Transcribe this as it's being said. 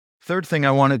third thing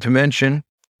I wanted to mention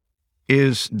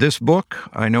is this book.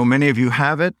 I know many of you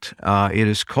have it. It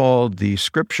is called the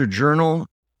Scripture Journal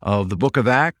of the Book of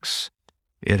Acts.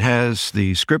 It has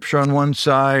the scripture on one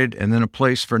side and then a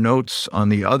place for notes on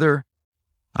the other.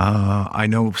 I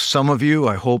know some of you,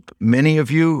 I hope many of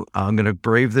you, I'm going to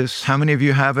brave this. How many of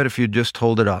you have it if you just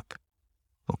hold it up?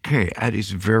 Okay, that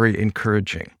is very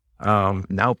encouraging.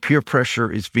 Now peer pressure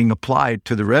is being applied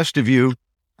to the rest of you.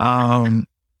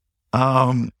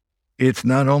 It's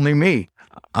not only me.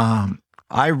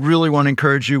 I really want to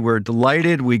encourage you. We're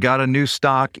delighted. We got a new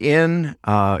stock in.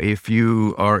 If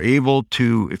you are able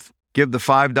to give the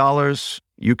 $5,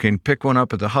 you can pick one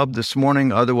up at the hub this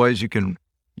morning. Otherwise, you can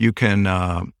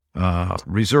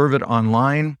reserve it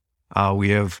online. We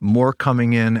have more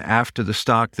coming in after the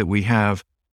stock that we have.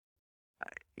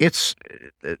 This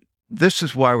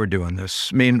is why we're doing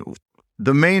this. I mean,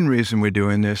 the main reason we're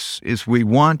doing this is we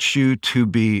want you to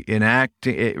be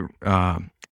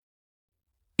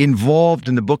involved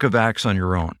in the book of Acts on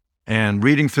your own and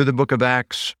reading through the book of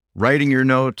Acts, writing your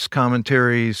notes,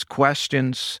 commentaries,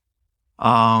 questions.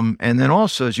 And then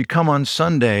also as you come on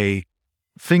Sunday,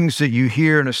 things that you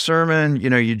hear in a sermon,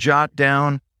 you jot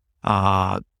down,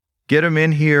 get them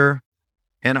in here.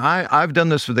 And I've done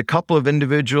this with a couple of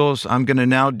individuals. I'm going to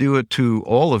now do it to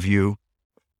all of you.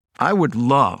 I would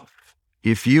love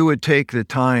if you would take the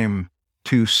time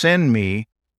to send me,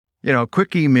 a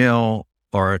quick email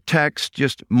or a text,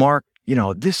 just mark,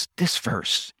 this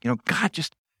verse, God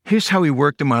here's how he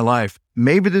worked in my life.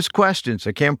 Maybe there's questions.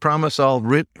 I can't promise I'll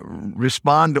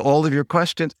respond to all of your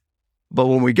questions, but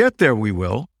when we get there, we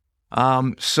will.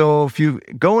 So if you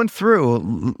going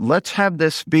through, let's have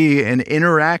this be an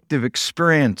interactive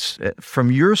experience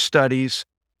from your studies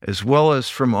as well as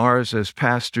from ours as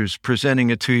pastors presenting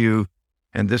it to you.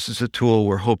 And this is a tool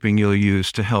we're hoping you'll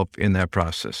use to help in that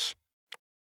process.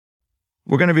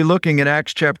 We're going to be looking at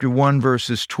Acts chapter 1,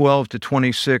 verses 12 to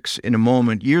 26 in a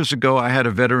moment. Years ago, I had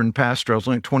a veteran pastor. I was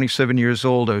only 27 years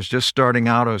old. I was just starting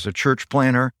out. I was a church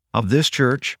planner of this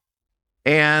church.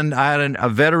 And I had a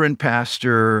veteran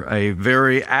pastor, a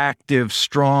very active,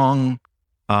 strong,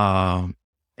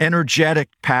 energetic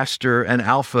pastor, an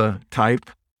alpha type,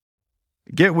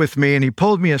 get with me. And he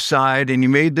pulled me aside and he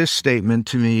made this statement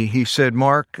to me. He said,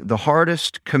 "Mark, the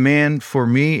hardest command for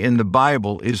me in the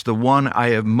Bible is the one I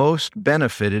have most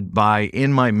benefited by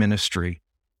in my ministry.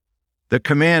 The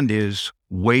command is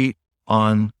wait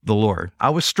on the Lord."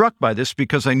 I was struck by this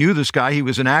because I knew this guy. He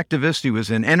was an activist. He was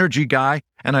an energy guy.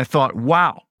 And I thought,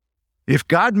 wow, if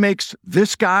God makes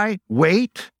this guy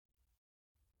wait,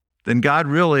 then God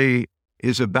really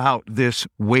is about this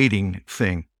waiting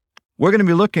thing. We're going to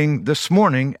be looking this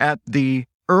morning at the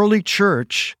early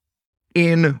church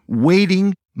in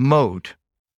waiting mode.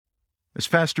 As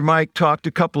Pastor Mike talked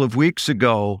a couple of weeks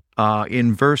ago in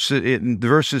the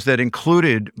verses that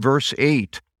included verse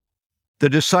 8, the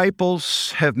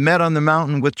disciples have met on the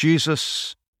mountain with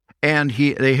Jesus, and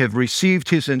they have received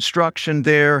his instruction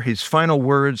there, his final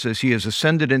words as he has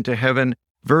ascended into heaven.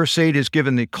 Verse 8 is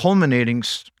given the culminating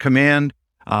command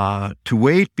to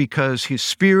wait because his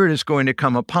Spirit is going to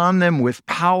come upon them with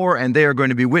power, and they are going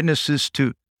to be witnesses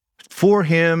for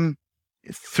him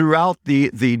throughout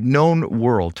the known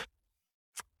world.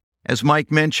 As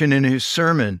Mike mentioned in his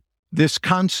sermon, this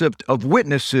concept of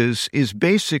witnesses is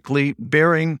basically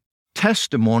bearing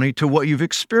testimony to what you've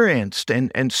experienced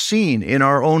and seen in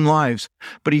our own lives.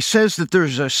 But he says that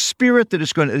there's a spirit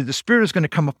the Spirit is going to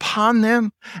come upon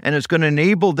them and is going to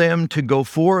enable them to go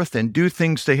forth and do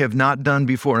things they have not done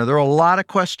before. Now, there are a lot of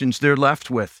questions they're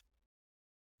left with,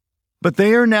 but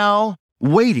they are now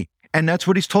waiting. And that's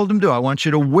what he's told them to do. I want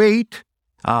you to wait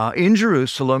in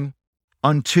Jerusalem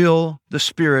until the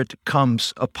Spirit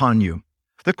comes upon you.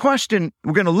 The question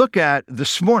we're going to look at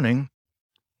this morning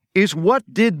is, what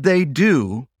did they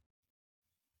do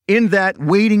in that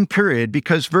waiting period?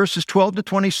 Because verses 12 to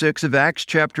 26 of Acts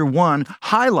chapter 1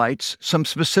 highlights some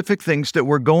specific things that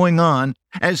were going on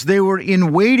as they were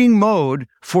in waiting mode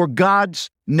for God's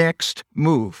next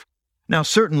move. Now,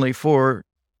 certainly for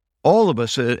all of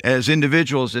us as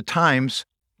individuals at times,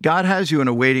 God has you in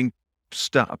a waiting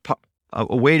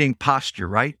posture,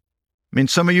 right? I mean,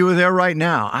 some of you are there right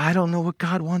now. I don't know what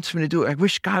God wants me to do. I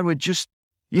wish God would just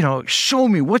show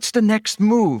me what's the next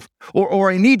move,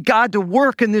 or I need God to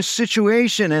work in this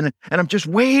situation, and I'm just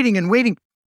waiting and waiting.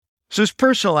 So there's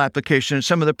personal application and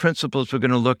some of the principles we're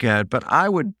going to look at, but I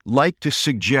would like to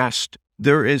suggest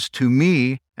there is to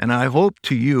me, and I hope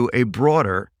to you, a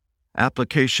broader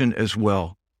application as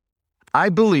well. I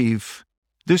believe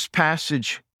this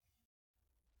passage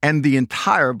and the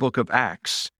entire book of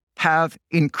Acts have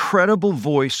incredible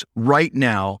voice right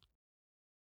now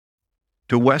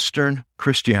to Western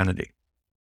Christianity.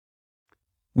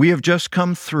 We have just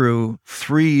come through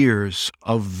 3 years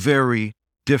of very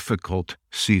difficult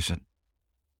season.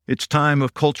 It's time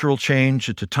of cultural change.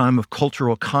 It's a time of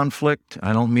cultural conflict.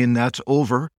 I don't mean that's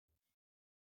over.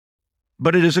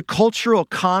 But it is a cultural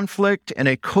conflict and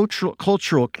a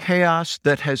cultural chaos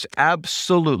that has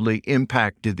absolutely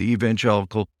impacted the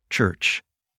evangelical church.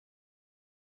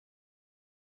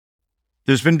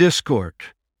 There's been discord.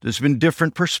 There's been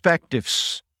different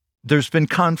perspectives. There's been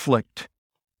conflict.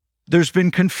 There's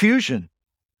been confusion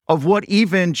of what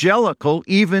evangelical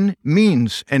even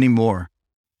means anymore.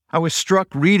 I was struck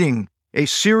reading a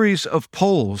series of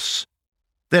polls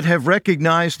that have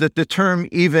recognized that the term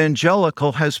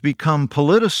evangelical has become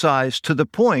politicized to the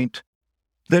point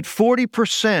that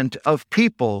 40% of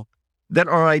people that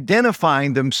are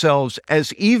identifying themselves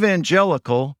as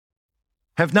evangelical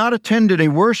have not attended a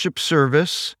worship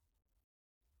service,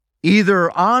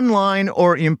 either online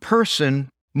or in person,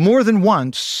 more than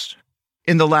once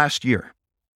in the last year.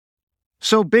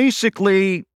 So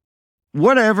basically,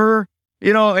 whatever,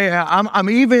 I'm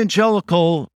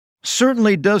evangelical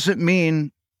certainly doesn't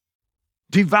mean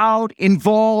devout,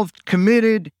 involved,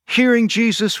 committed, hearing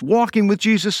Jesus, walking with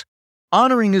Jesus,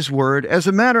 honoring his word. As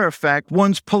a matter of fact,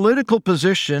 one's political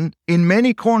position in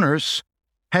many corners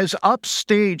has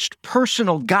upstaged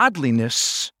personal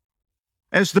godliness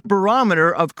as the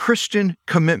barometer of Christian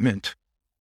commitment.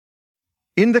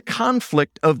 In the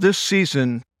conflict of this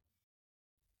season,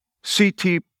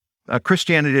 CT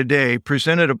Christianity Today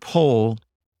presented a poll,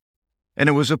 and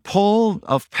it was a poll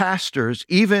of pastors,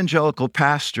 evangelical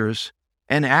pastors,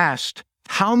 and asked,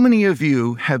 how many of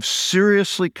you have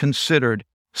seriously considered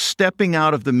stepping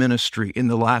out of the ministry in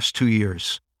the last 2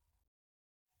 years?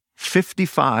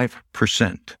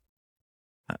 55%.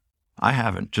 I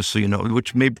haven't, just so you know,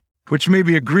 which may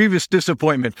be a grievous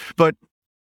disappointment, but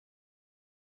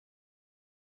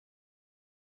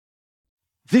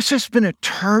this has been a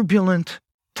turbulent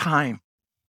time.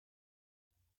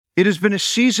 It has been a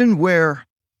season where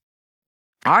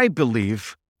I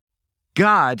believe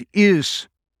God is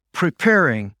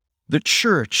preparing the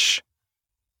church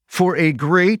for a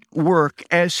great work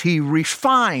as he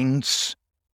refines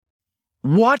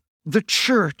what the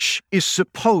church is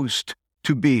supposed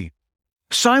to be.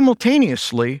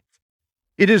 Simultaneously,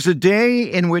 it is a day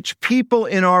in which people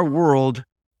in our world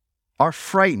are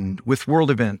frightened with world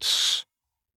events.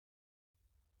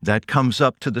 That comes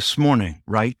up to this morning,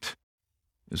 right?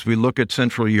 As we look at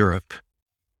Central Europe.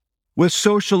 With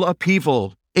social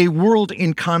upheaval, a world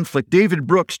in conflict. David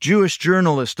Brooks, Jewish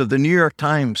journalist of the New York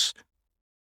Times,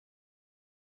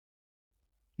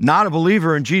 not a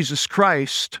believer in Jesus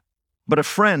Christ, but a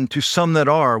friend to some that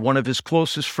are. One of his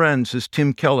closest friends is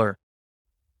Tim Keller,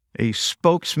 a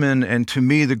spokesman and to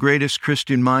me the greatest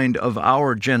Christian mind of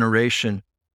our generation.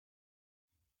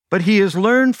 But he has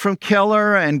learned from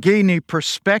Keller and gained a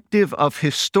perspective of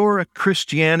historic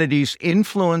Christianity's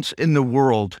influence in the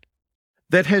world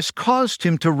that has caused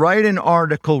him to write an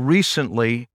article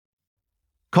recently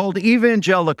called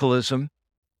Evangelicalism,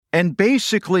 and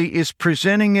basically is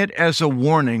presenting it as a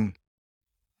warning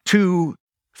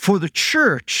for the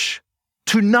church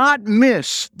to not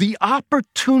miss the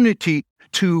opportunity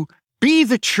to be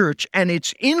the church and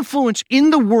its influence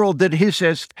in the world that it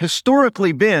has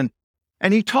historically been.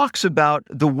 And he talks about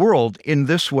the world in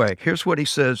this way. Here's what he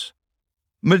says.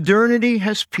 Modernity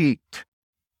has peaked.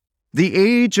 The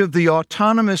age of the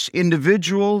autonomous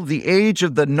individual, the age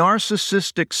of the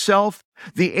narcissistic self,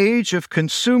 the age of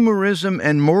consumerism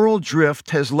and moral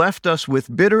drift has left us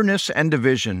with bitterness and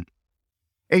division,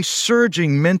 a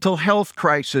surging mental health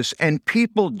crisis, and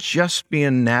people just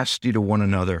being nasty to one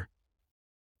another.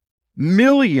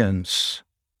 Millions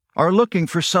are looking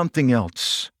for something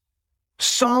else.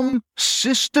 Some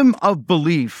system of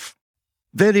belief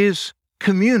that is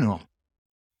communal,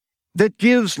 that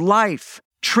gives life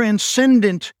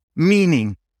transcendent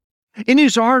meaning. In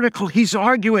his article, he's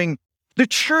arguing the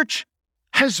church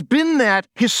has been that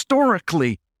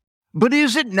historically, but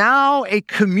is it now a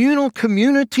communal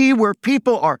community where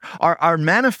people are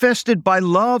manifested by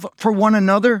love for one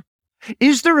another?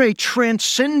 Is there a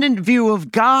transcendent view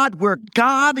of God where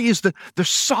God is the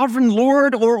sovereign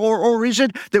Lord, or is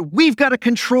it that we've got to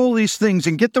control these things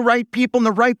and get the right people in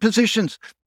the right positions?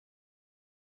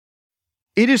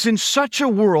 It is in such a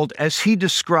world as he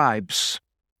describes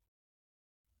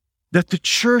that the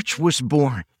church was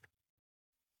born.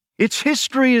 Its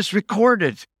history is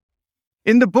recorded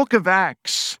in the book of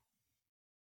Acts.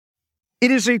 It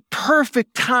is a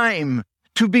perfect time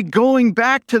to be going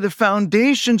back to the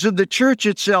foundations of the church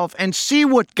itself and see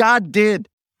what God did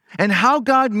and how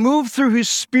God moved through his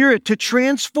Spirit to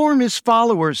transform his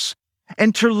followers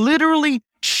and to literally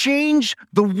change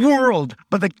the world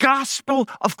by the gospel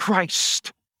of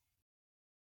Christ.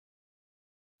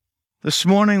 This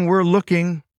morning, we're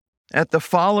looking at the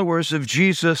followers of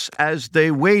Jesus as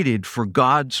they waited for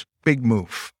God's big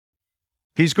move.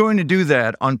 He's going to do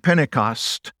that on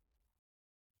Pentecost.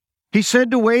 He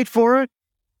said to wait for it,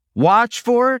 watch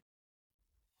for it,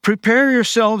 prepare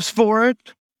yourselves for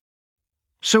it.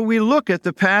 So we look at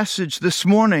the passage this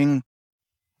morning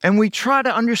and we try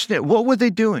to understand, what were they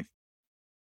doing?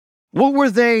 What were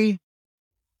they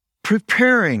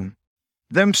preparing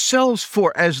themselves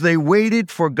for as they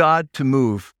waited for God to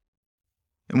move?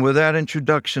 And with that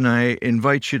introduction, I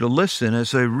invite you to listen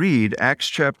as I read Acts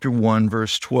chapter 1,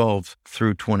 verse 12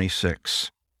 through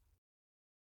 26.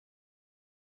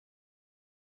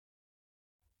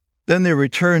 Then they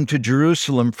returned to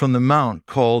Jerusalem from the mount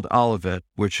called Olivet,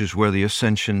 which is where the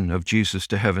ascension of Jesus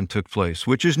to heaven took place,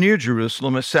 which is near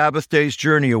Jerusalem, a Sabbath day's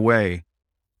journey away.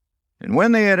 And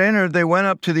when they had entered, they went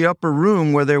up to the upper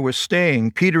room where they were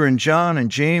staying, Peter and John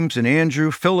and James and Andrew,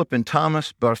 Philip and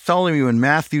Thomas, Bartholomew and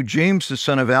Matthew, James the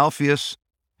son of Alphaeus,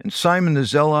 and Simon the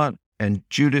Zealot, and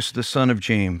Judas the son of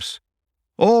James.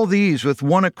 All these, with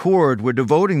one accord, were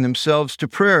devoting themselves to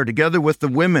prayer, together with the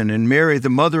women and Mary, the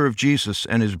mother of Jesus,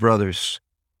 and his brothers.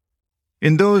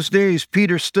 In those days,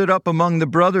 Peter stood up among the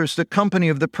brothers. The company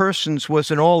of the persons was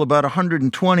in all about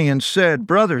 120, and said,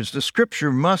 "Brothers, the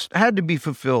scripture had to be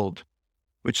fulfilled,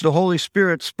 which the Holy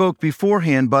Spirit spoke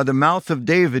beforehand by the mouth of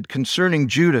David concerning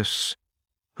Judas,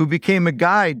 who became a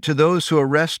guide to those who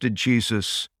arrested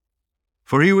Jesus.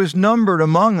 For he was numbered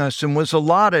among us and was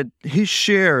allotted his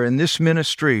share in this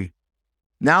ministry.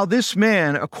 Now this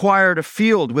man acquired a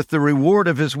field with the reward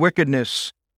of his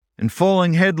wickedness, and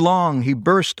falling headlong, he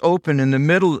burst open in the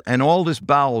middle, and all his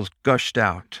bowels gushed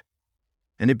out.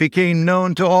 And it became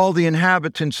known to all the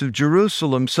inhabitants of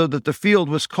Jerusalem, so that the field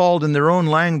was called in their own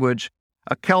language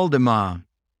Akeldama,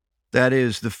 that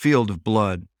is, the field of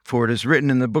blood. For it is written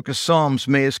in the book of Psalms,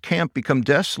 "May his camp become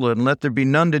desolate, and let there be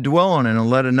none to dwell on it, and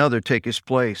let another take his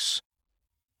place."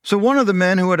 So one of the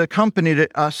men who had accompanied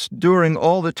us during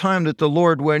all the time that the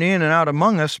Lord went in and out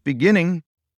among us, beginning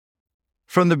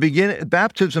from the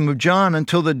baptism of John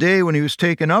until the day when he was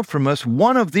taken up from us,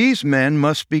 one of these men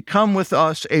must become with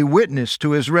us a witness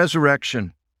to his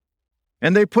resurrection.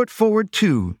 And they put forward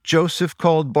two, Joseph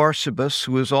called Barsabas,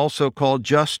 who is also called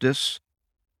Justus,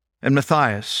 and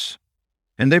Matthias.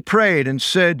 And they prayed and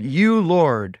said, "You,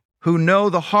 Lord, who know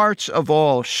the hearts of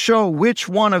all, show which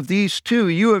one of these two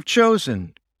you have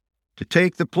chosen to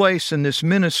take the place in this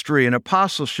ministry and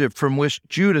apostleship from which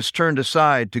Judas turned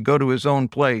aside to go to his own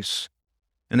place."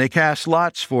 And they cast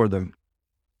lots for them.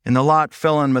 And the lot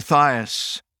fell on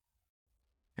Matthias,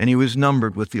 and he was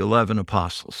numbered with the 11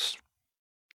 apostles.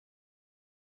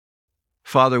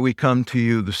 Father, we come to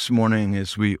you this morning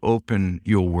as we open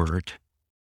your word.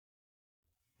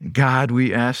 God,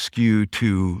 we ask you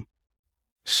to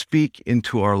speak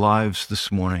into our lives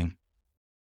this morning.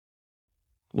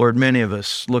 Lord, many of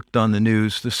us looked on the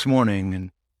news this morning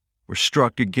and were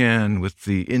struck again with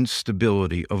the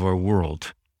instability of our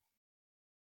world.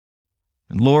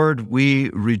 And Lord, we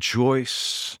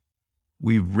rejoice,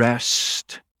 we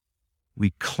rest,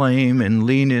 we claim and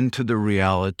lean into the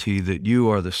reality that you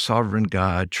are the sovereign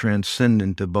God,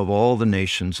 transcendent above all the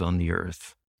nations on the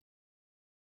earth.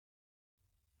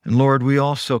 And Lord, we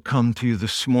also come to you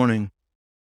this morning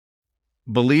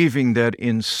believing that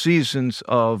in seasons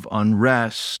of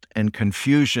unrest and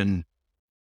confusion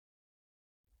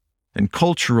and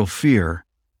cultural fear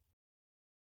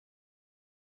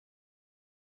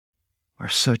are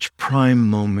such prime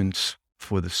moments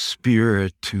for the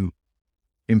Spirit to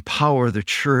empower the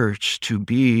church to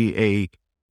be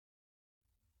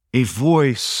a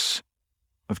voice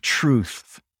of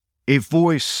truth, a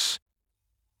voice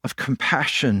of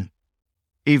compassion,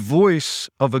 a voice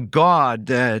of a God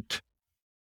that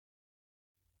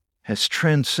has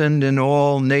transcended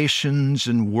all nations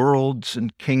and worlds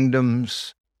and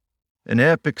kingdoms and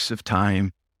epochs of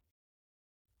time.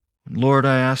 Lord,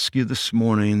 I ask you this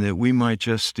morning that we might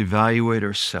just evaluate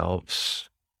ourselves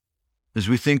as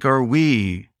we think, are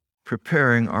we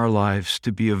preparing our lives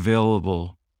to be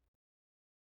available,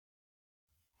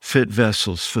 fit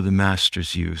vessels for the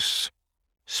Master's use?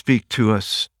 Speak to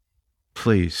us,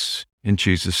 please, in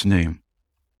Jesus' name.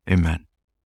 Amen.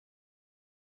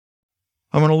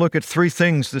 I'm going to look at three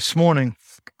things this morning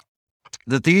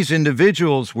that these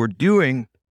individuals were doing,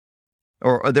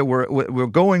 or that were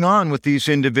going on with these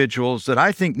individuals, that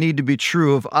I think need to be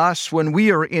true of us when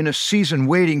we are in a season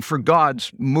waiting for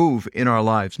God's move in our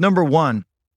lives. Number one,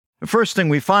 the first thing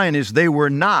we find is they were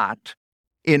not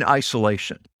in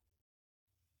isolation.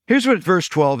 Here's what verse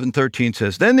 12 and 13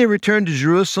 says. Then they returned to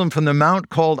Jerusalem from the mount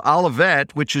called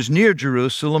Olivet, which is near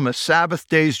Jerusalem, a Sabbath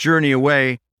day's journey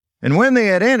away. And when they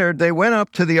had entered, they went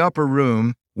up to the upper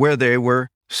room where they were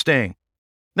staying.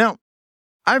 Now,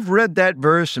 I've read that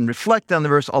verse and reflected on the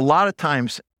verse a lot of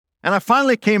times, and I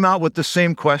finally came out with the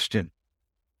same question.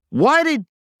 Why did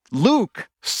Luke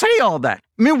say all that?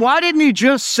 I mean, why didn't he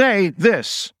just say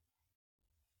this?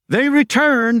 They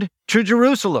returned to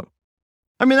Jerusalem.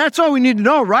 I mean, that's all we need to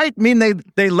know, right? I mean,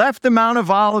 they left the Mount of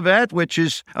Olivet, which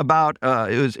is about,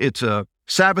 it's a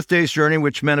Sabbath day's journey,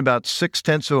 which meant about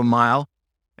 0.6 of a mile.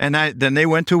 And then they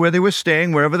went to where they were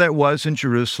staying, wherever that was in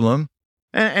Jerusalem.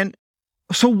 And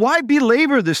so why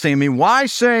belabor this thing? I mean, why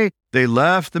say they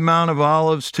left the Mount of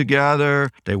Olives together,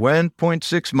 they went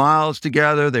 0.6 miles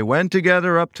together, they went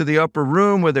together up to the upper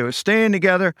room where they were staying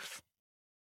together?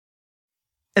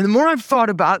 And the more I've thought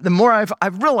about it, the more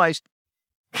I've realized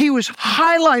he was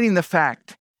highlighting the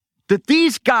fact that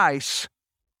these guys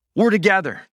were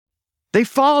together. They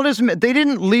followed his, they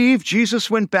didn't leave. Jesus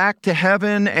went back to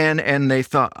heaven and they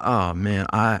thought, oh man,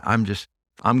 I'm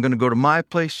going to go to my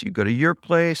place. You go to your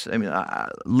place. I mean,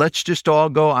 let's just all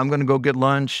go. I'm going to go get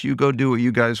lunch. You go do what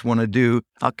you guys want to do.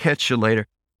 I'll catch you later.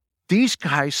 These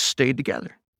guys stayed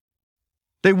together.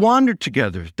 They wandered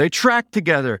together. They tracked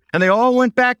together, and they all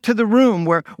went back to the room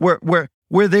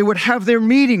where they would have their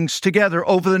meetings together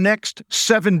over the next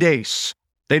 7 days.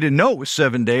 They didn't know it was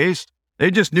 7 days. They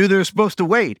just knew they were supposed to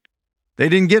wait. They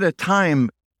didn't get a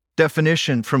time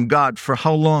definition from God for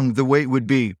how long the wait would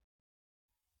be.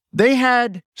 They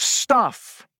had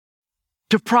stuff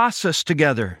to process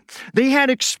together. They had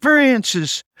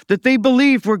experiences that they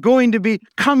believed were going to be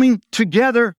coming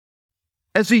together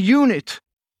as a unit.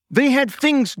 They had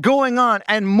things going on,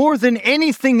 and more than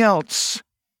anything else,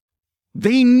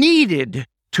 they needed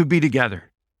to be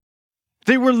together.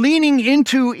 They were leaning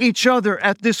into each other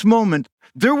at this moment.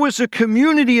 There was a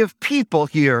community of people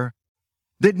here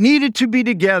that needed to be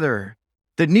together,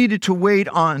 that needed to wait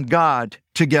on God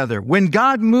together. When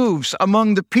God moves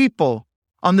among the people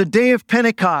on the day of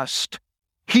Pentecost,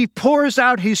 he pours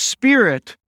out his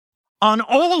Spirit on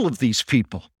all of these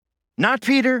people. Not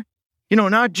Peter,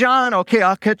 not John. Okay,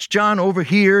 I'll catch John over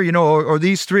here, or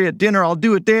these three at dinner, I'll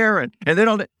do it there. And they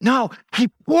don't. No, he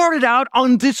poured it out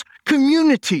on this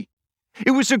community.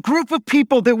 It was a group of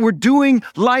people that were doing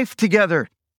life together.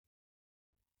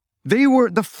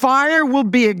 The fire will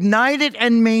be ignited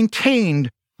and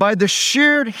maintained by the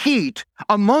shared heat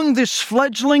among this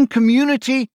fledgling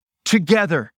community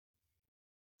together.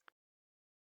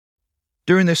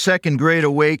 During the Second Great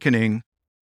Awakening,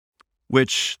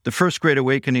 which the First Great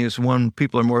Awakening is one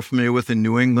people are more familiar with in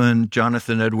New England,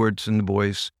 Jonathan Edwards and the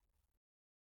boys.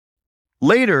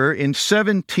 Later, in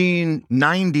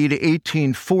 1790 to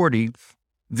 1840,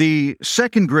 the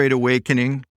Second Great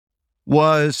Awakening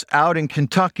was out in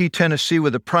Kentucky, Tennessee,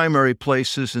 were the primary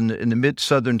places in the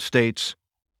mid-southern states.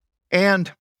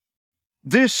 And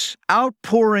this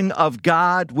outpouring of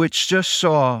God, which just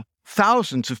saw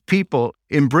thousands of people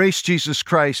embrace Jesus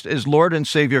Christ as Lord and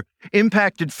Savior,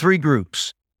 impacted three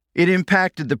groups. It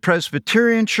impacted the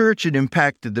Presbyterian Church, it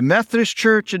impacted the Methodist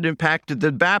Church, it impacted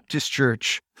the Baptist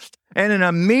Church. And in an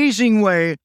amazing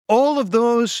way, all of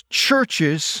those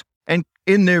churches and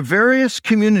in their various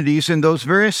communities in those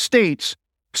various states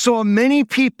saw many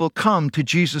people come to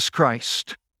Jesus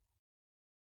Christ.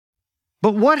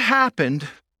 But what happened,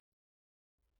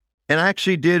 and I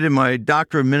actually did in my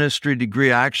Doctor of Ministry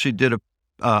degree, I actually did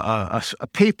a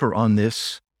paper on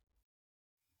this.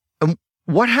 And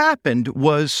what happened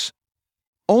was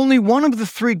only one of the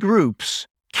three groups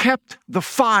kept the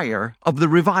fire of the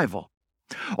revival.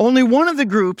 Only one of the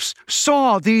groups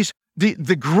saw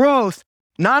the growth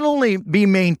not only be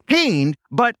maintained,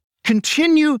 but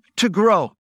continue to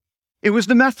grow. It was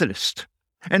the Methodist.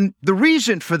 And the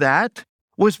reason for that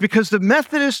was because the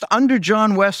Methodists under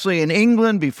John Wesley in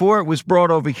England, before it was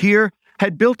brought over here,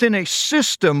 had built in a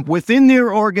system within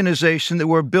their organization that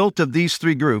were built of these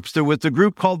three groups. There was the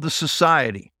group called the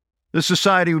Society. The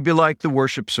Society would be like the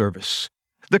worship service.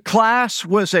 The class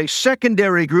was a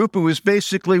secondary group. It was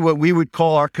basically what we would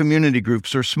call our community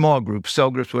groups or small groups,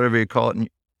 cell groups, whatever you call it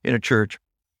in a church.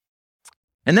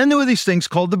 And then there were these things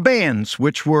called the bands,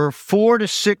 which were 4 to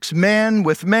 6 men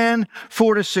with men,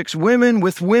 4 to 6 women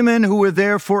with women who were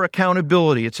there for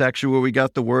accountability. It's actually where we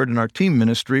got the word in our team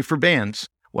ministry for bands,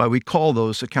 why we call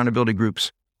those accountability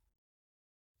groups.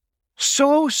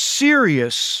 So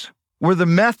serious were the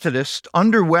Methodists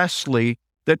under Wesley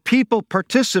that people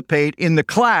participate in the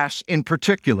class in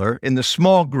particular, in the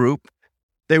small group.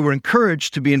 They were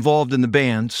encouraged to be involved in the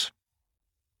bands,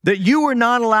 that you were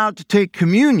not allowed to take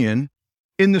communion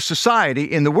in the society,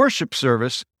 in the worship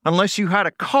service, unless you had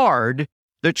a card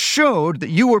that showed that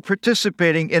you were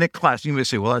participating in a class. You may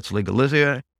say, well, that's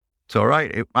legalistic. It's all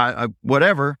right.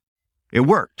 Whatever. It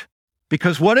worked.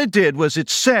 Because what it did was it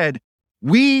said,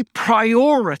 we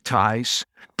prioritize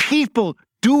people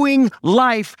doing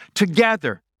life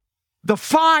together. The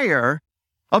fire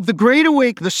of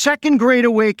the second Great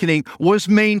Awakening was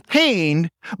maintained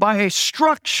by a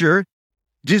structure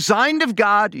designed of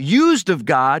God, used of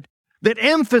God, that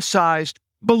emphasized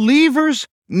believers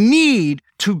need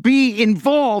to be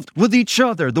involved with each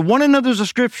other. The one another's of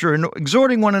Scripture, and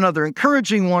exhorting one another,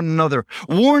 encouraging one another,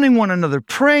 warning one another,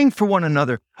 praying for one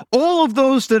another. All of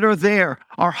those that are there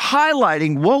are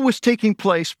highlighting what was taking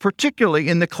place, particularly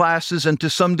in the classes and to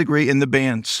some degree in the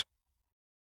bands.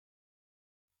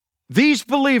 These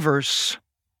believers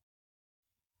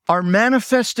are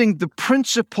manifesting the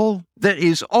principle that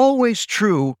is always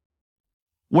true.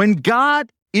 When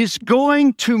God is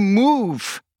going to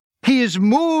move, He is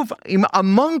moved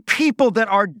among people that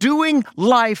are doing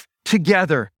life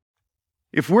together.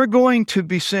 If we're going to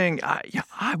be saying,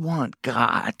 I want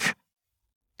God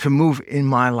to move in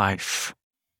my life,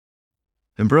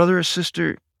 then brother or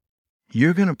sister,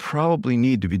 you're going to probably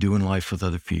need to be doing life with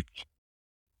other people.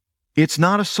 It's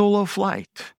not a solo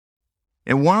flight.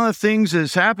 And one of the things that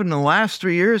has happened in the last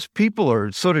 3 years, people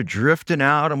are sort of drifting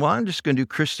out, and well, I'm just going to do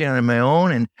Christianity on my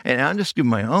own, and I'm just doing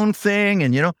my own thing,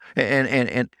 and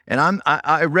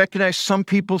I recognize some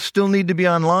people still need to be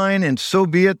online, and so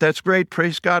be it. That's great.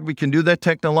 Praise God, we can do that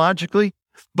technologically.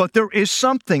 But there is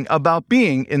something about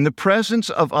being in the presence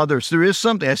of others. There is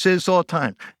something. I say this all the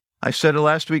time. I said it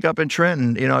last week up in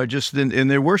Trenton, just in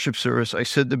their worship service. I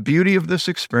said the beauty of this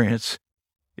experience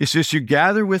is just you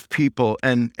gather with people,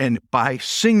 and by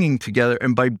singing together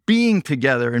and by being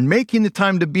together and making the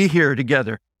time to be here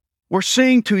together, we're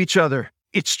saying to each other,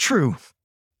 it's true.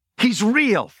 He's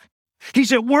real.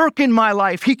 He's at work in my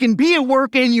life. He can be at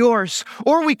work in yours.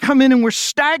 Or we come in and we're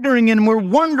staggering and we're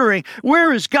wondering,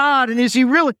 where is God? And is He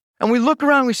really? And we look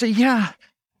around and we say, yeah,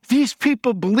 these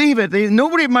people believe it.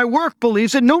 Nobody at my work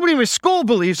believes it. Nobody at my school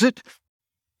believes it.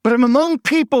 But I'm among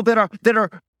people that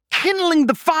are kindling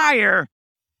the fire,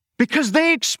 because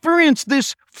they experience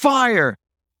this fire.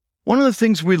 One of the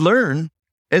things we learn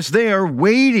as they are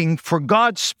waiting for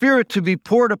God's Spirit to be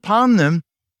poured upon them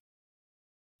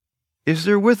is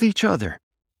they're with each other.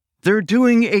 They're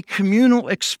doing a communal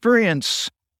experience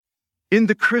in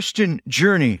the Christian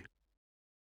journey.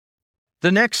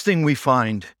 The next thing we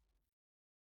find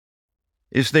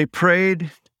is they prayed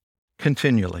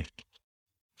continually.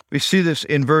 We see this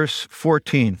in verse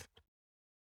 14.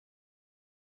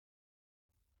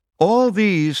 All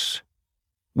these,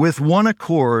 with one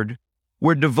accord,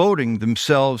 were devoting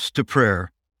themselves to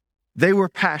prayer. They were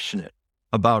passionate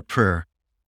about prayer.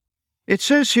 It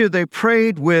says here they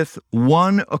prayed with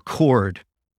one accord.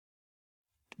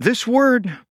 This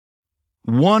word,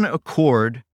 one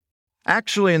accord,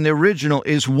 actually in the original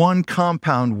is one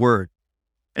compound word.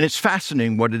 And it's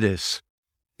fascinating what it is.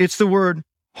 It's the word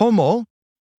homo,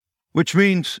 which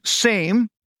means same.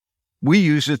 We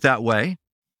use it that way.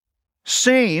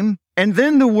 Same, and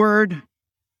then the word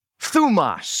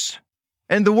thumos.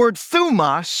 And the word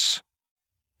thumos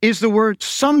is the word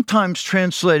sometimes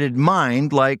translated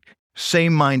mind, like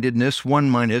same-mindedness,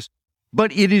 one-mindedness,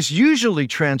 but it is usually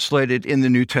translated in the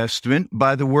New Testament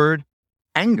by the word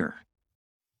anger.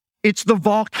 It's the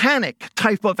volcanic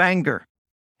type of anger.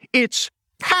 It's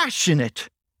passionate.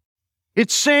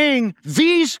 It's saying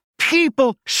these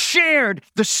people shared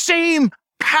the same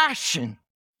passion,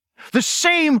 the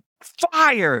same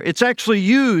fire. It's actually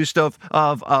used of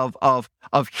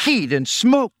heat and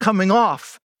smoke coming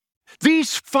off.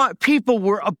 These people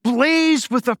were ablaze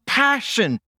with a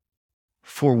passion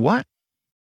for what?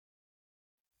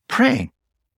 Praying.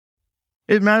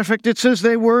 As a matter of fact, it says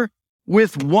they were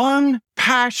with one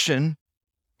passion,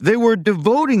 they were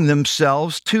devoting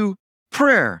themselves to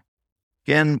prayer.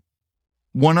 Again,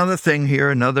 one other thing here,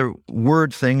 another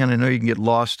word thing, and I know you can get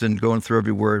lost in going through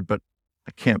every word, but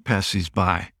I can't pass these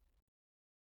by.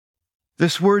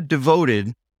 This word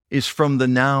devoted is from the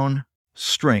noun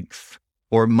strength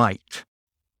or might.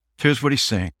 Here's what he's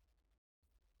saying.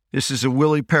 This is a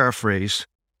Willie paraphrase,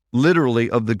 literally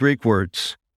of the Greek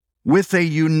words. With a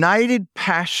united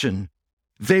passion,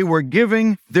 they were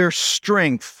giving their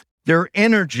strength, their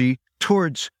energy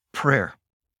towards prayer.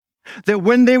 That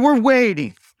when they were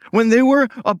waiting, when they were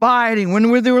abiding,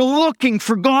 when they were looking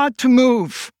for God to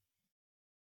move,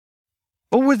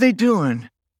 what were they doing?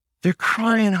 They're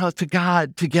crying out to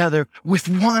God together with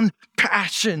one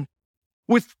passion,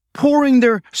 with pouring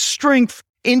their strength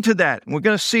into that. And we're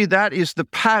going to see that is the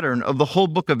pattern of the whole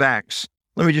book of Acts.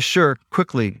 Let me just share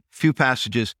quickly a few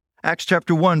passages. Acts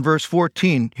chapter 1, verse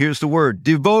 14, here's the word,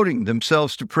 devoting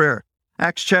themselves to prayer.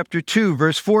 Acts chapter 2,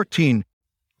 verse 14,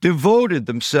 devoted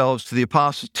themselves to the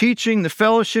apostles' teaching, the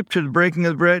fellowship, to the breaking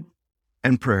of the bread,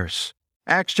 and prayers.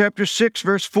 Acts chapter 6,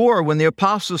 verse 4, when the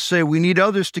apostles say we need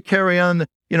others to carry on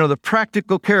the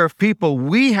practical care of people,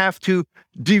 we have to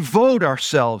devote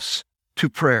ourselves to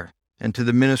prayer and to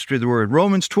the ministry of the word.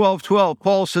 Romans 12:12,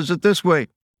 Paul says it this way,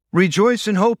 rejoice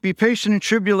in hope, be patient in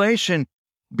tribulation,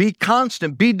 be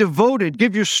constant, be devoted,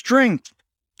 give your strength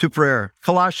to prayer.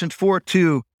 Colossians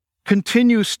 4:2,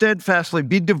 continue steadfastly,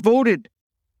 be devoted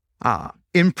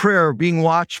in prayer, being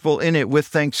watchful in it with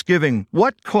thanksgiving.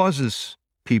 What causes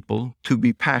people to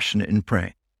be passionate in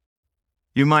praying?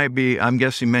 You might be, I'm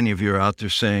guessing many of you are out there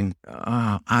saying,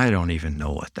 I don't even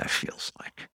know what that feels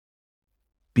like.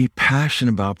 Be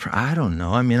passionate about prayer. I don't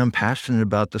know. I mean, I'm passionate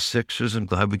about the Sixers. I'm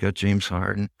glad we got James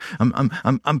Harden.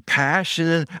 I'm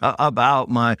passionate about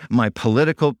my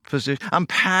political position. I'm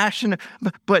passionate,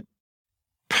 but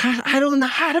I don't know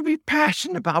how to be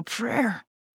passionate about prayer.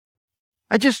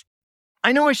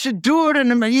 I know I should do it,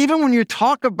 and even when you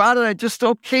talk about it,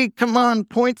 okay, come on,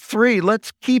 point 3,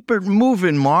 let's keep it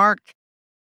moving, Mark.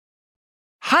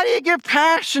 How do you get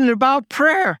passionate about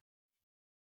prayer?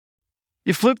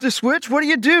 You flip the switch, what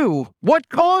do? What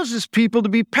causes people to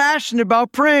be passionate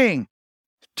about praying?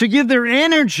 To give their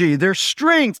energy, their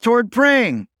strength toward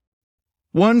praying?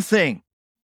 One thing,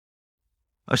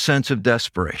 a sense of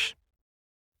desperation.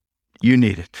 You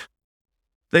need it.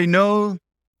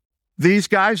 These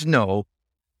guys know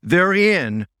they're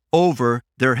in over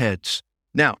their heads.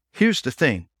 Now, here's the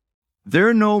thing.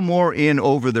 They're no more in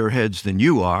over their heads than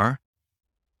you are.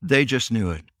 They just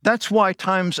knew it. That's why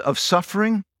times of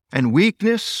suffering and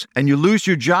weakness and you lose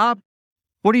your job,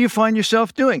 what do you find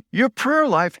yourself doing? Your prayer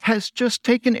life has just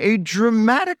taken a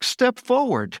dramatic step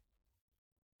forward.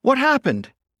 What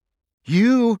happened?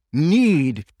 You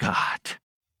need God.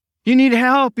 You need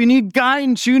help. You need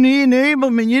guidance. You need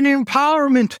enablement. You need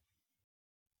empowerment.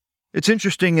 It's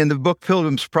interesting in the book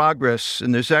Pilgrim's Progress,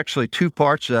 and there's actually 2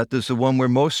 parts of that. There's the one we're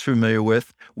most familiar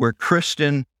with, where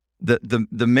Christian, the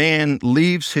man,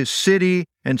 leaves his city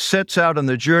and sets out on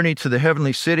the journey to the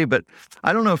heavenly city. But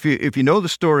I don't know if you know the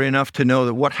story enough to know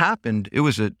that what happened, it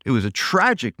was a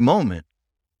tragic moment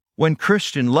when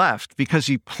Christian left because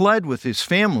he pled with his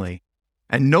family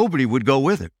and nobody would go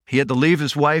with him. He had to leave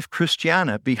his wife,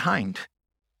 Christiana, behind.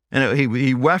 And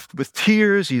he wept with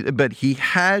tears, but he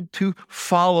had to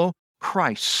follow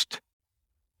Christ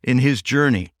in his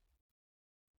journey.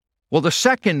 Well, the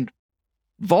second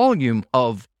volume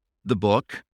of the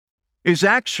book is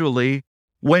actually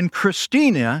when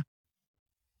Christiana,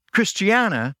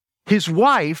 his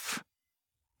wife,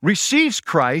 receives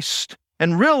Christ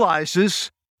and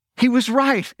realizes he was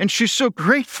right. And she's so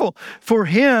grateful for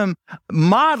him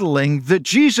modeling that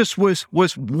Jesus was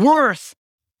worth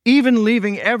even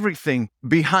leaving everything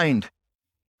behind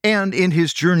and in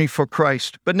his journey for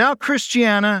Christ. But now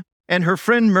Christiana and her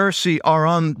friend Mercy are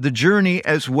on the journey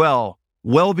as well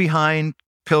behind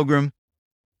Christian,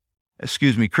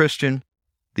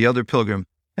 the other pilgrim.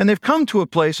 And they've come to a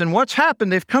place, and what's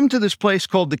happened, they've come to this place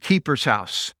called the keeper's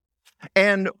house.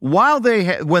 And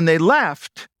when they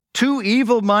left, 2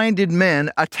 evil-minded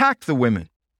men attacked the women.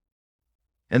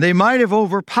 And they might have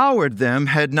overpowered them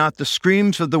had not the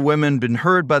screams of the women been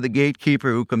heard by the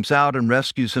gatekeeper, who comes out and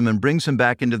rescues them and brings them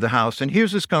back into the house. And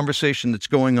here's this conversation that's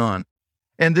going on.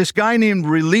 And this guy named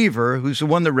Reliever, who's the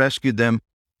one that rescued them,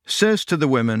 says to the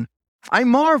women, I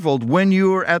marveled when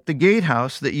you were at the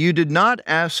gatehouse that you did not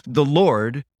ask the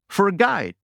Lord for a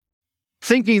guide,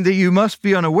 thinking that you must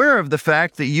be unaware of the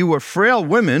fact that you were frail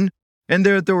women and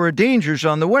that there were dangers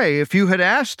on the way. If you had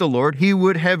asked the Lord, he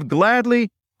would have gladly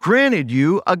granted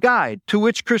you a guide. To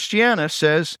which Christiana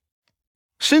says,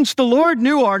 since the Lord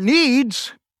knew our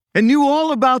needs and knew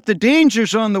all about the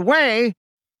dangers on the way,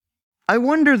 I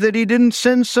wonder that he didn't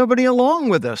send somebody along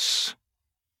with us.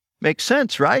 Makes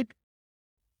sense, right?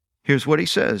 Here's what he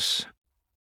says.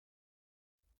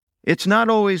 It's not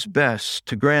always best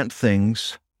to grant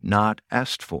things not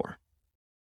asked for.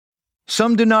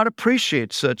 Some do not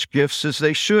appreciate such gifts as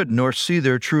they should, nor see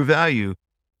their true value.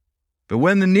 But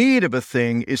when the need of a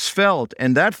thing is felt,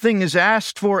 and that thing is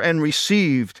asked for and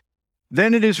received,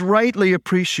 then it is rightly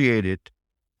appreciated,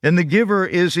 and the giver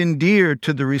is endeared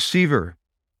to the receiver.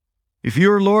 If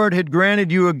your Lord had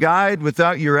granted you a guide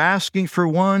without your asking for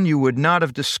one, you would not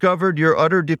have discovered your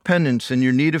utter dependence and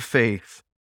your need of faith.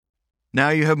 Now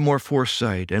you have more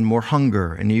foresight and more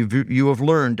hunger, and you have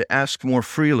learned to ask more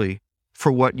freely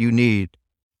for what you need.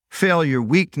 Failure,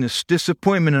 weakness,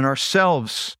 disappointment in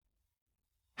ourselves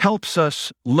helps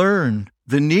us learn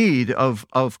the need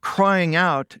of crying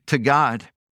out to God.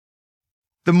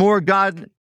 the more God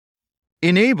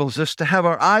enables us to have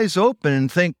our eyes open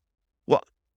and think, well,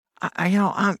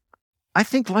 I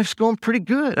think life's going pretty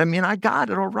good. I mean, I got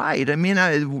it all right. I mean,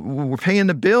 we're paying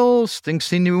the bills. Things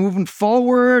seem to be moving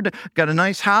forward. Got a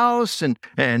nice house, and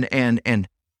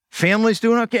family's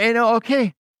doing okay.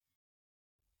 Okay.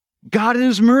 God in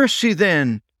His mercy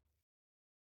then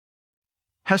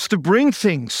has to bring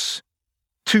things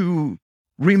to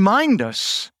remind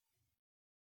us.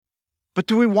 But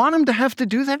do we want Him to have to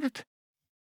do that?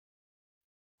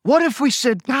 What if we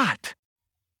said, God,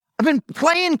 I've been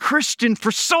playing Christian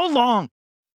for so long.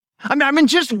 I've been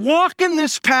just walking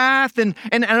this path, and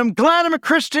I'm glad I'm a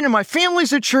Christian, and my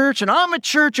family's at church, and I'm at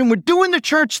church, and we're doing the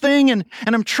church thing, and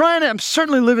I'm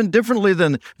certainly living differently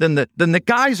than the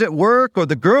guys at work or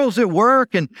the girls at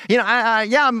work, and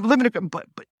I'm living but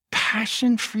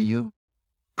passion for you,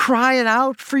 crying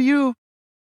out for you,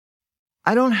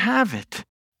 I don't have it.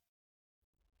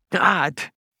 God,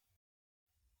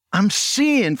 I'm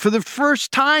seeing for the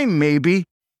first time maybe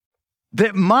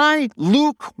that my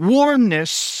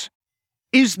lukewarmness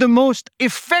is the most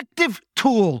effective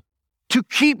tool to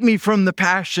keep me from the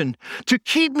passion, to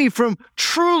keep me from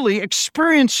truly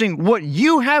experiencing what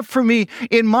you have for me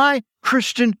in my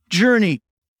Christian journey.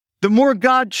 The more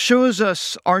God shows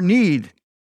us our need,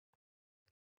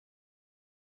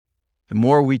 the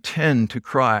more we tend to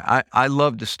cry. I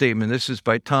love the statement. This is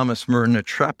by Thomas Merton, a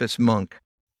Trappist monk.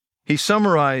 He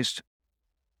summarized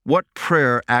what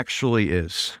prayer actually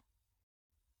is.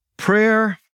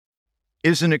 Prayer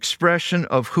is an expression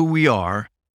of who we are.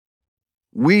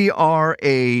 We are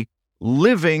a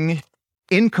living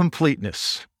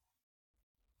incompleteness.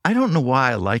 I don't know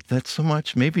why I like that so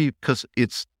much. Maybe because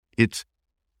it's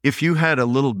if you had a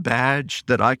little badge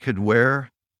that I could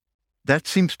wear, that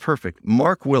seems perfect.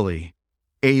 Mark Willey,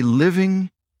 a living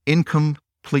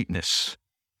incompleteness.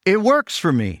 It works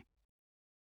for me.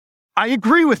 I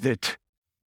agree with it.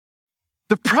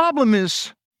 The problem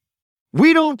is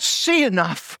we don't see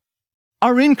enough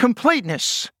our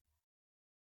incompleteness.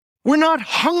 We're not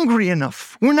hungry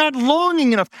enough. We're not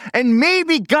longing enough. And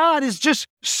maybe God is just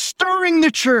stirring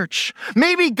the church.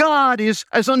 Maybe God is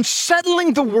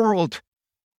unsettling the world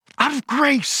out of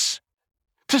grace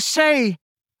to say,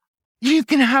 you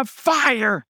can have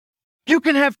fire. You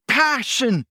can have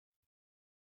passion.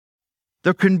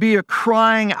 There can be a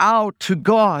crying out to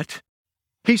God.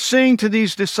 He's saying to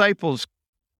these disciples,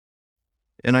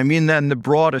 and I mean that in the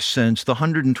broadest sense, the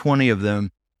 120 of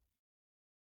them,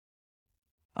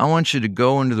 I want you to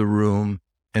go into the room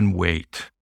and wait.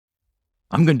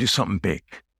 I'm going to do something big.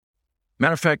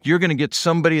 Matter of fact, you're going to get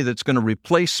somebody that's going to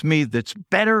replace me that's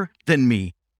better than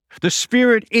me. The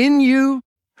Spirit in you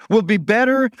will be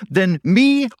better than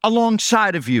me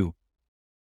alongside of you.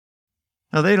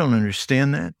 Now, they don't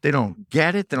understand that. They don't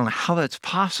get it. They don't know how that's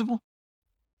possible.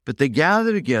 But they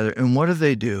gather together, and what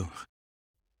do?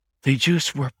 They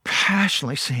just were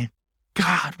passionately saying,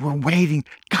 God, we're waiting.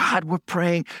 God, we're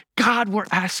praying. God, we're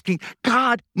asking.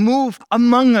 God, move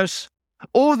among us.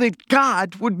 Oh, that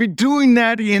God would be doing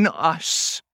that in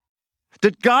us.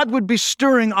 That God would be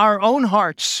stirring our own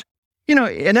hearts.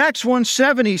 In Acts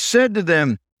 1:7, He said to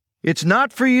them, it's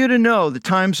not for you to know the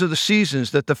times of the seasons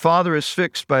that the Father has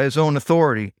fixed by His own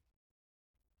authority.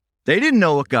 They didn't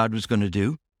know what God was going to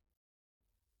do.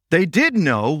 They did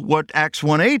know what Acts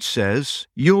 1:8 says,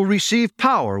 you'll receive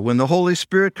power when the Holy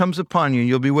Spirit comes upon you and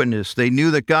you'll be witness. They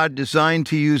knew that God designed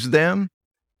to use them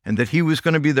and that He was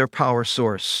going to be their power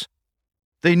source.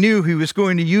 They knew He was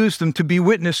going to use them to be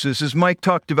witnesses, as Mike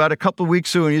talked about a couple of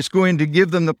weeks ago, and He's going to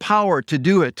give them the power to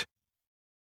do it.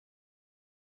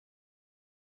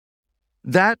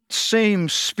 That same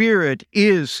Spirit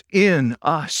is in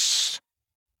us,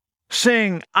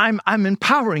 saying, I'm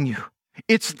empowering you.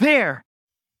 It's there.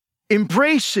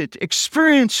 Embrace it,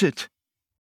 experience it.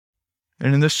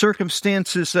 And in the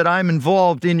circumstances that I'm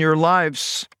involved in your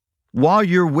lives, while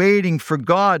you're waiting for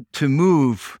God to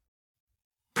move,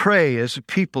 pray as a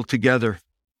people together.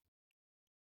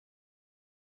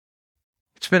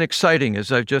 It's been exciting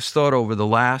as I've just thought over the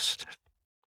last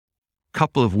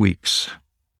couple of weeks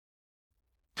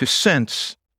to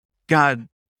sense God.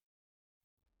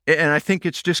 And I think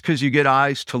it's just because you get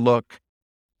eyes to look.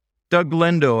 Doug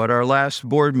Lendo at our last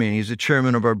board meeting, he's the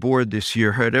chairman of our board this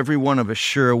year, had every one of us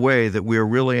share a way that we are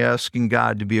really asking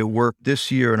God to be at work this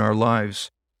year in our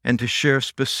lives and to share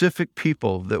specific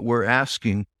people that we're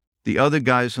asking the other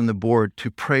guys on the board to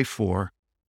pray for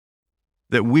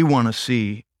that we want to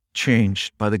see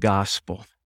changed by the gospel.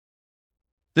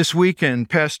 This weekend,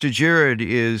 Pastor Jared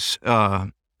is,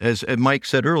 as Mike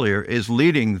said earlier, is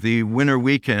leading the winter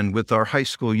weekend with our high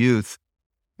school youth.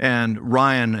 And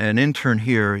Ryan, an intern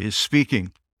here, is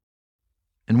speaking.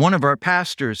 And one of our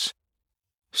pastors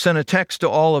sent a text to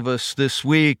all of us this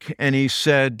week, and he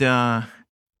said,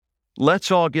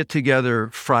 let's all get together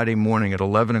Friday morning at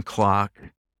 11 o'clock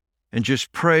and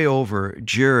just pray over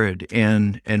Jared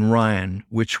and Ryan,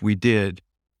 which we did.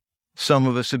 Some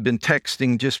of us have been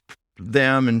texting just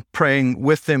them and praying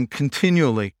with them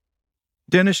continually.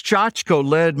 Dennis Chachko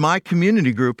led my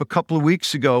community group a couple of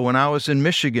weeks ago when I was in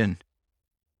Michigan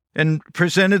and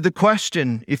presented the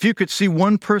question, if you could see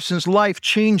one person's life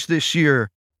change this year,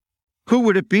 who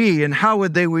would it be and how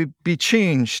would they be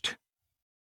changed?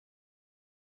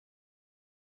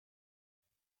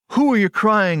 Who are you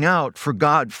crying out for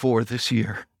God for this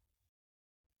year?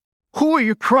 Who are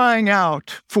you crying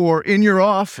out for in your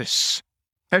office,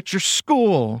 at your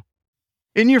school,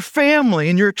 in your family,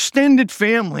 in your extended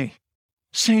family?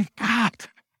 Saying, God,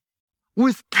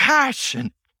 with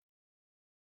passion,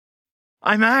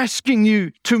 I'm asking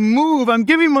you to move. I'm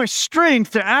giving my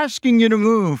strength to asking you to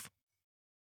move.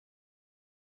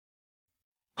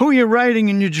 Who are you writing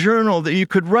in your journal that you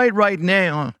could write right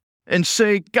now and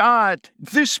say, God,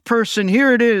 this person,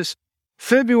 here it is,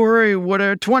 February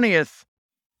 20th.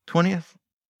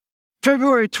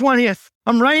 February 20th.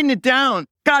 I'm writing it down.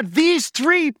 God, these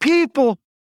 3 people,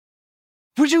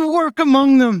 would you work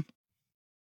among them?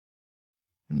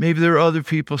 Maybe there are other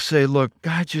people say, look,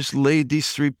 God just laid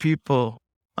these 3 people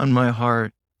on my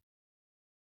heart.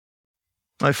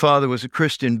 My father was a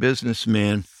Christian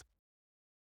businessman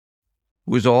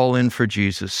who was all in for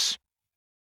Jesus.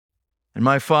 And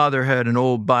my father had an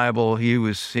old Bible. He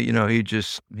wouldn't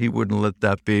let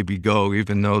that baby go,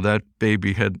 even though that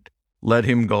baby had let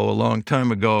him go a long time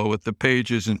ago with the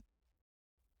pages.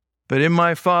 But in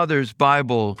my father's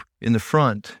Bible in the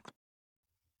front,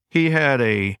 he had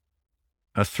a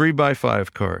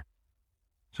 3x5 card.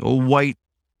 So white,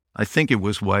 I think it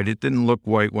was white. It didn't look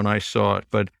white when I saw it,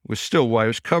 but it was still white. It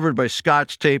was covered by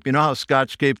Scotch tape. You know how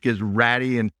Scotch tape gets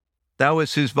ratty? And that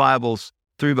was his Bible's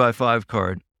 3x5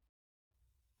 card.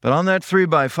 But on that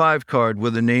 3x5 card were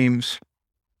the names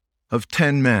of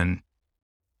 10 men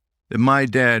that my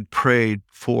dad prayed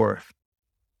for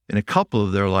in a couple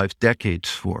of their lives, decades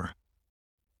for,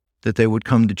 that they would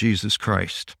come to Jesus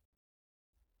Christ.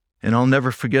 And I'll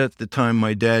never forget the time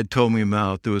my dad told me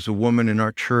about. There was a woman in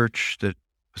our church that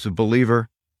was a believer.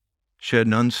 She had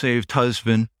an unsaved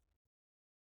husband.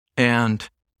 And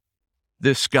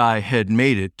this guy had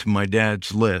made it to my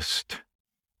dad's list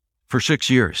for 6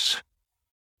 years.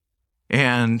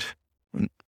 And I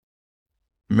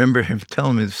remember him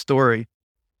telling me the story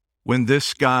when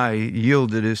this guy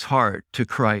yielded his heart to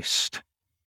Christ.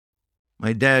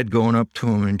 My dad going up to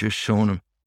him and just showing him,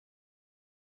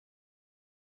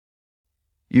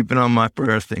 you've been on my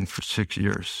prayer thing for 6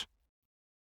 years.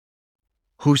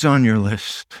 Who's on your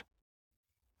list?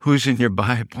 Who's in your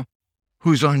Bible?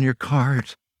 Who's on your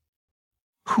card?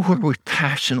 Who are we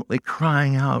passionately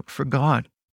crying out for God?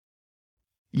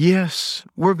 Yes,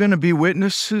 we're going to be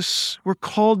witnesses. We're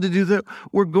called to do that.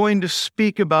 We're going to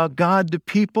speak about God to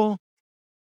people.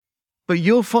 But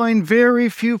you'll find very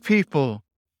few people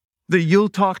that you'll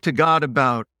talk to God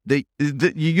about, that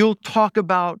you'll talk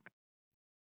about.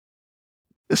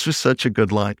 This was such a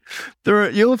good line.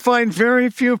 You'll find very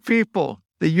few people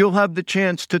that you'll have the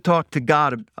chance to talk to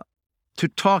God about, to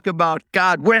talk about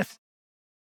God with,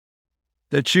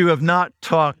 that you have not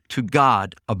talked to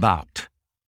God about.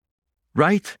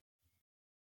 Right?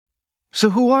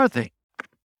 So who are they?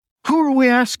 Who are we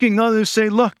asking others to say,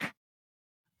 look,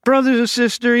 brothers and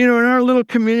sisters, in our little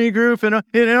community group and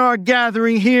in our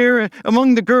gathering here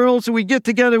among the girls that we get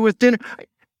together with dinner,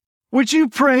 would you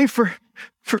pray for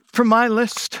my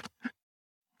list,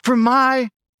 for my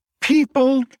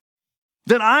people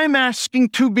that I'm asking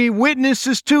to be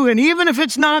witnesses to? And even if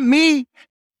it's not me,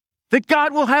 that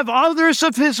God will have others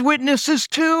of his witnesses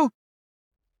too.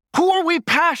 Who are we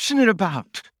passionate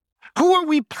about? Who are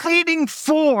we pleading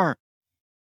for?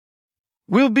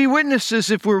 We'll be witnesses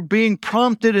if we're being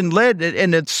prompted and led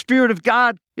and the Spirit of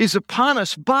God is upon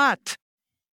us, but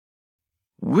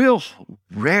we'll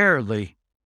rarely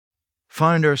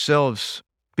find ourselves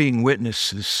being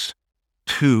witnesses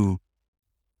to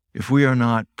if we are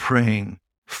not praying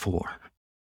for.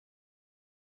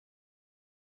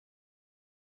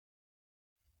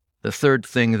 The third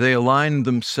thing, they align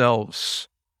themselves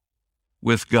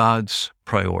with God's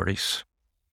priorities.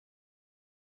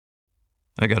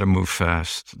 I got to move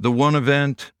fast. The one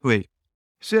event, wait,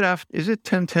 is it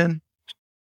 10:10?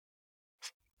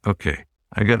 Okay,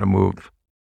 I got to move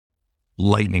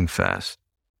lightning fast.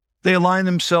 They align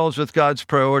themselves with God's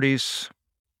priorities.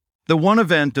 The one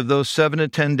event of those 7 to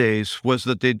 10 days was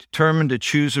that they determined to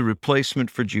choose a replacement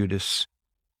for Judas.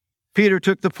 Peter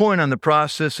took the point on the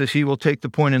process as he will take the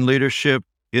point in leadership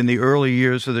in the early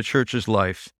years of the church's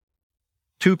life.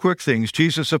 Two quick things.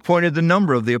 Jesus appointed the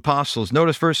number of the apostles.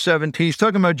 Notice verse 17. He's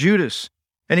talking about Judas.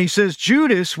 And he says,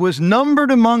 Judas was numbered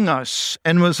among us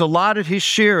and was allotted his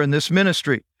share in this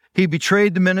ministry. He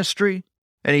betrayed the ministry,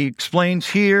 and he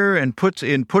explains here and puts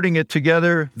in putting it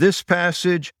together, this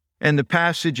passage and the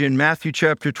passage in Matthew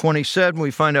chapter 27. We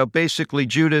find out basically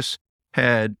Judas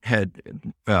had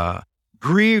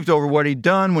grieved over what he'd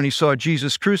done when he saw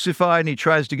Jesus crucified, and he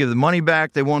tries to give the money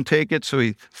back. They won't take it, so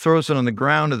he throws it on the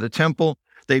ground of the temple.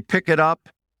 They pick it up.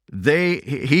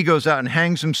 He goes out and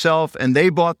hangs himself, and they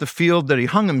bought the field that he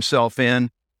hung himself in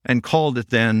and called it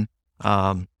then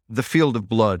the field of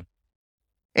blood.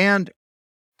 And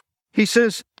he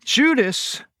says,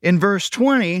 Judas, in verse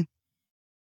 20,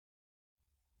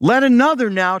 let another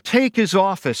now take his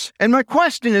office. And my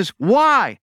question is,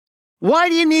 why? Why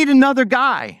do you need another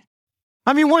guy?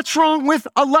 I mean, what's wrong with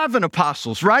 11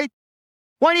 apostles, right?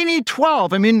 Why do you need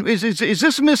 12? I mean, is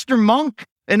this Mr. Monk?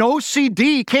 An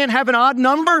OCD can't have an odd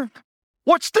number?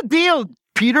 What's the deal,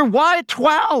 Peter? Why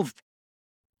 12?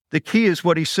 The key is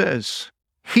what he says.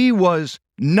 He was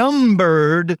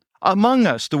numbered among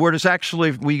us. The word is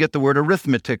actually, we get the word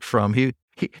arithmetic from.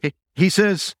 He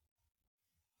says,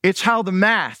 it's how the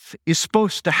math is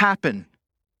supposed to happen.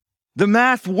 The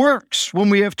math works when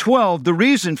we have 12. The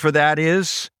reason for that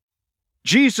is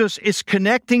Jesus is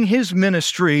connecting his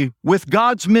ministry with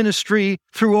God's ministry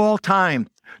through all time.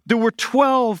 There were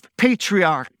 12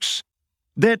 patriarchs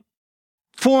that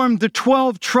formed the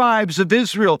 12 tribes of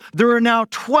Israel. There are now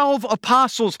 12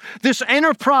 apostles. This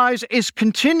enterprise is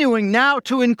continuing now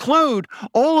to include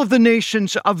all of the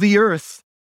nations of the earth.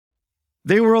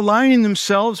 They were aligning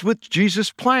themselves with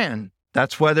Jesus' plan.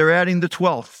 That's why they're adding the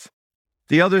 12th.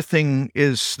 The other thing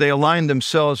is they aligned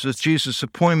themselves with Jesus'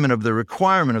 appointment of the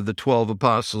requirement of the 12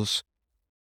 apostles.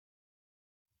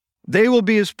 They will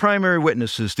be his primary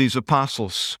witnesses, these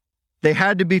apostles. They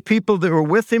had to be people that were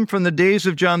with him from the days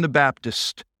of John the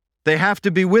Baptist. They have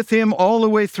to be with him all the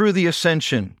way through the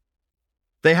ascension.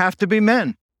 They have to be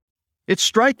men. It's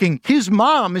striking. His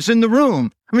mom is in the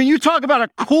room. I mean, you talk about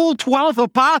a cool 12th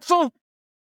apostle.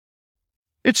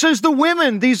 It says the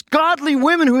women, these godly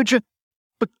women who had just,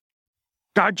 but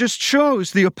God just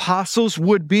chose the apostles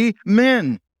would be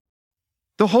men.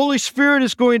 The Holy Spirit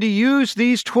is going to use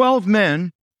these 12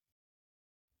 men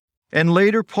and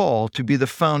later Paul to be the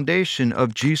foundation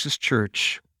of Jesus'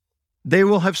 church. They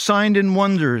will have signs and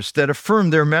wonders that affirm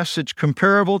their message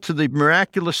comparable to the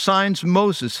miraculous signs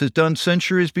Moses has done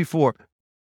centuries before.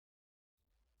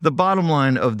 The bottom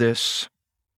line of this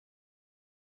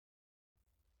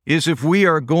is if we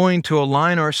are going to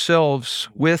align ourselves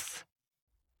with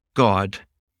God,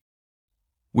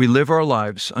 we live our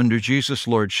lives under Jesus'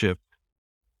 lordship,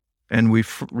 and we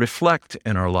reflect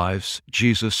in our lives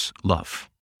Jesus' love.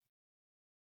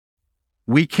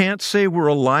 We can't say we're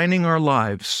aligning our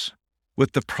lives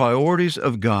with the priorities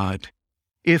of God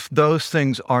if those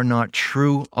things are not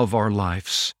true of our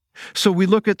lives. So we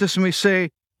look at this and we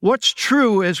say, what's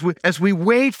true as we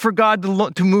wait for God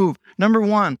to move? Number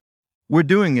one, we're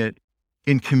doing it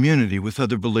in community with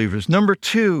other believers. Number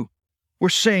two, we're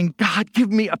saying, God,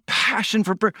 give me a passion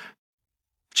for prayer.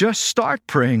 Just start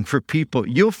praying for people.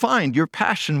 You'll find your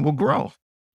passion will grow.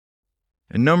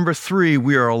 And number three,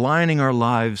 we are aligning our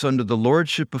lives under the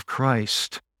lordship of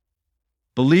Christ,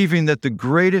 believing that the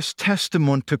greatest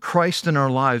testimony to Christ in our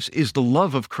lives is the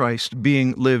love of Christ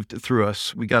being lived through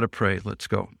us. We got to pray. Let's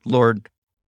go. Lord,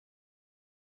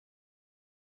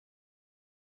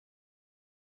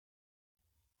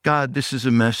 God, this is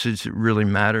a message that really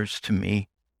matters to me.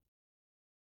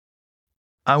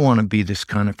 I want to be this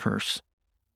kind of person.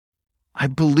 I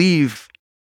believe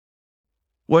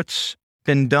what's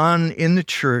been done in the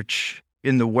church,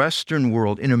 in the Western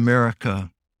world, in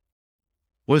America,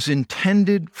 was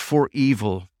intended for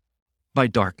evil by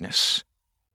darkness.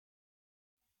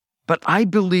 But I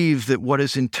believe that what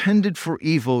is intended for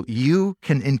evil, you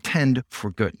can intend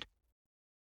for good.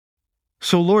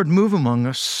 So, Lord, move among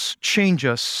us, change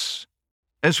us.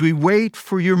 As we wait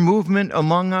for your movement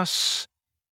among us,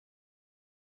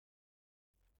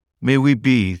 may we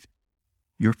be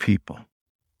your people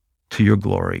to your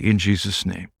glory. In Jesus'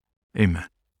 name, amen.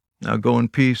 Now go in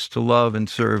peace to love and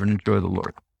serve and enjoy the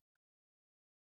Lord.